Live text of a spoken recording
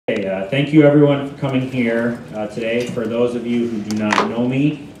Thank you everyone for coming here today. For those of you who do not know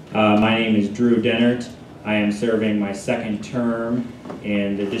me, my name is Drew Dennert. I am serving my second term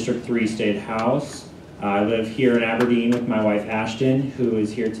in the District 3 State House. I live here in Aberdeen with my wife Ashton, who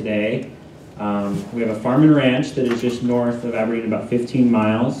is here today. We have a farm and ranch that is just north of Aberdeen, about 15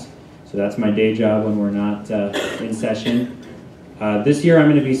 miles. So that's my day job when we're not in session. This year I'm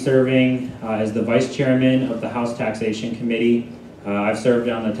going to be serving as the Vice Chairman of the House Taxation Committee. I've served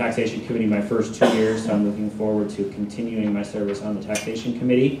on the Taxation Committee my first 2 years, so I'm looking forward to continuing my service on the Taxation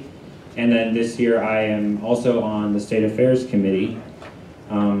Committee. And then this year I am also on the State Affairs Committee,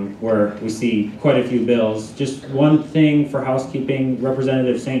 where we see quite a few bills. Just one thing for housekeeping,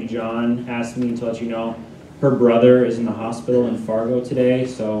 Representative St. John asked me to let you know her brother is in the hospital in Fargo today,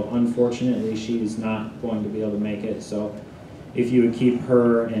 so unfortunately she's not going to be able to make it. So if you would keep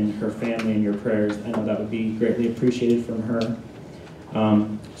her and her family in your prayers, I know that would be greatly appreciated from her.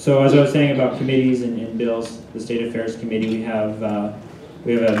 So as I was saying about committees and bills, the State Affairs Committee, we have a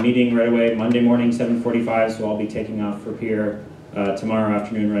meeting right away, Monday morning, 7:45, so I'll be taking off for here tomorrow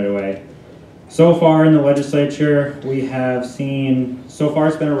afternoon right away. So far in the legislature, we have seen, so far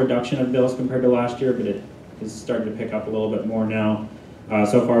it's been a reduction of bills compared to last year, but it is starting to pick up a little bit more now.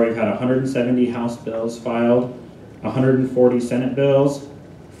 So far we've had 170 House bills filed, 140 Senate bills,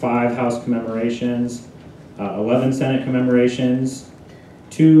 5 House commemorations, 11 Senate commemorations,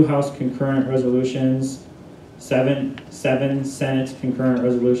 2 House concurrent resolutions, 7 Senate concurrent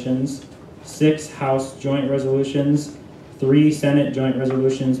resolutions, 6 House joint resolutions, 3 Senate joint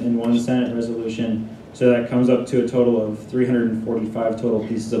resolutions, and 1 Senate resolution. So that comes up to a total of 345 total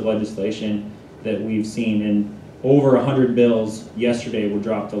pieces of legislation that we've seen, and over 100 bills yesterday were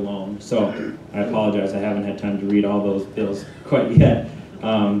dropped alone. So I apologize, I haven't had time to read all those bills quite yet.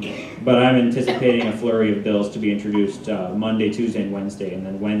 But I'm anticipating a flurry of bills to be introduced Monday, Tuesday, and Wednesday, and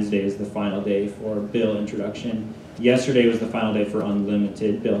then Wednesday is the final day for bill introduction. Yesterday was the final day for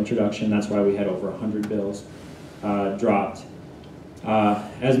unlimited bill introduction. That's why we had over 100 bills dropped.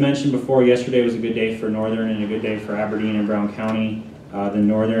 As mentioned before, yesterday was a good day for Northern and a good day for Aberdeen and Brown County. The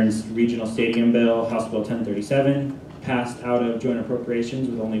Northern's Regional Stadium Bill, House Bill 1037, passed out of joint appropriations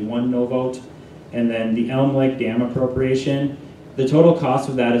with only 1 no vote. And then the Elm Lake Dam appropriation, the total cost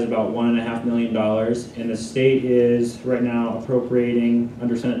of that is about $1.5 million, and the state is right now appropriating,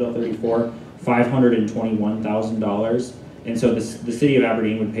 under Senate Bill 34, $521,000. And so the city of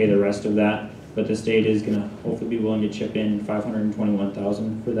Aberdeen would pay the rest of that, but the state is going to hopefully be willing to chip in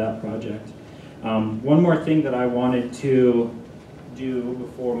 $521,000 for that project. One more thing that I wanted to do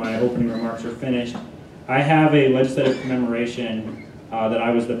before my opening remarks are finished. I have a legislative commemoration that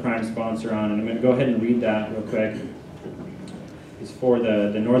I was the prime sponsor on, and I'm going to go ahead and read that real quick. It's for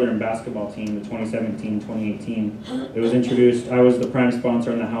the Northern basketball team, the 2017-2018. It was introduced, I was the prime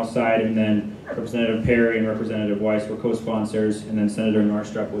sponsor on the House side, and then Representative Perry and Representative Weiss were co-sponsors, and then Senator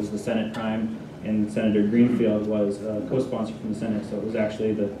Norstrup was the Senate prime, and Senator Greenfield was co-sponsor from the Senate, so it was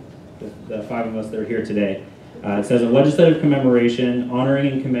actually the 5 of us that are here today. It says, a legislative commemoration honoring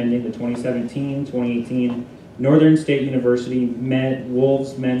and commending the 2017-2018 Northern State University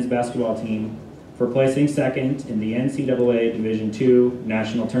Wolves men's basketball team for placing second in the NCAA Division II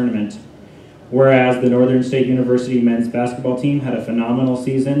National Tournament. Whereas the Northern State University men's basketball team had a phenomenal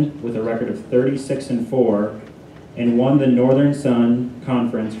season with a record of 36-4 and won the Northern Sun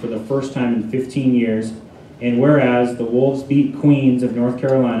Conference for the first time in 15 years. And whereas the Wolves beat Queens of North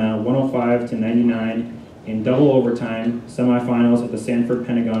Carolina 105-99 in double overtime semifinals at the Sanford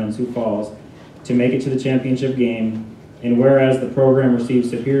Pentagon in Sioux Falls to make it to the championship game. And whereas the program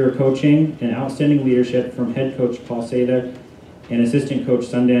received superior coaching and outstanding leadership from head coach Paul Sada and assistant coach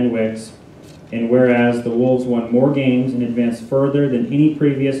Sundan Wicks, and whereas the Wolves won more games and advanced further than any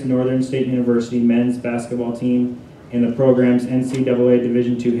previous Northern State University men's basketball team in the program's NCAA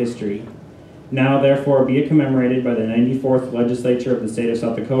Division II history. Now therefore be it commemorated by the 94th Legislature of the State of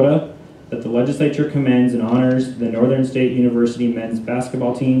South Dakota that the Legislature commends and honors the Northern State University men's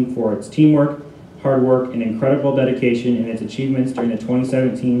basketball team for its teamwork, hard work, and incredible dedication in its achievements during the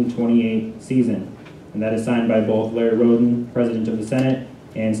 2017-28 season. And that is signed by both Larry Roden, President of the Senate,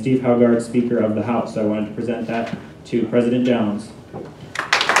 and Steve Haugard, Speaker of the House. So I wanted to present that to President Downs.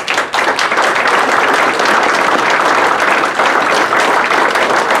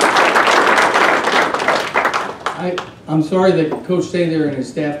 I'm sorry that Coach Sather and his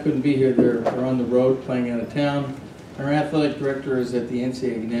staff couldn't be here. They're on the road playing out of town. Our athletic director is at the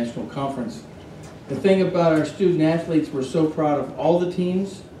NCAA National Conference. The thing about our student athletes, we're so proud of all the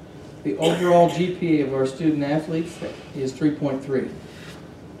teams. The overall GPA of our student athletes is 3.3.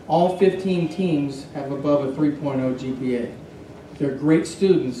 All 15 teams have above a 3.0 GPA. they're great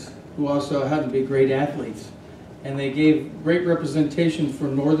students who also happen to be great athletes. And they gave great representation for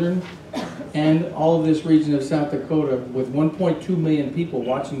Northern and all of this region of South Dakota with 1.2 million people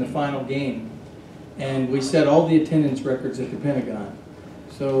watching the final game. And we set all the attendance records at the Pentagon.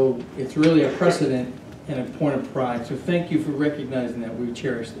 So it's really a precedent and a point of pride. So thank you for recognizing that. We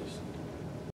cherish this.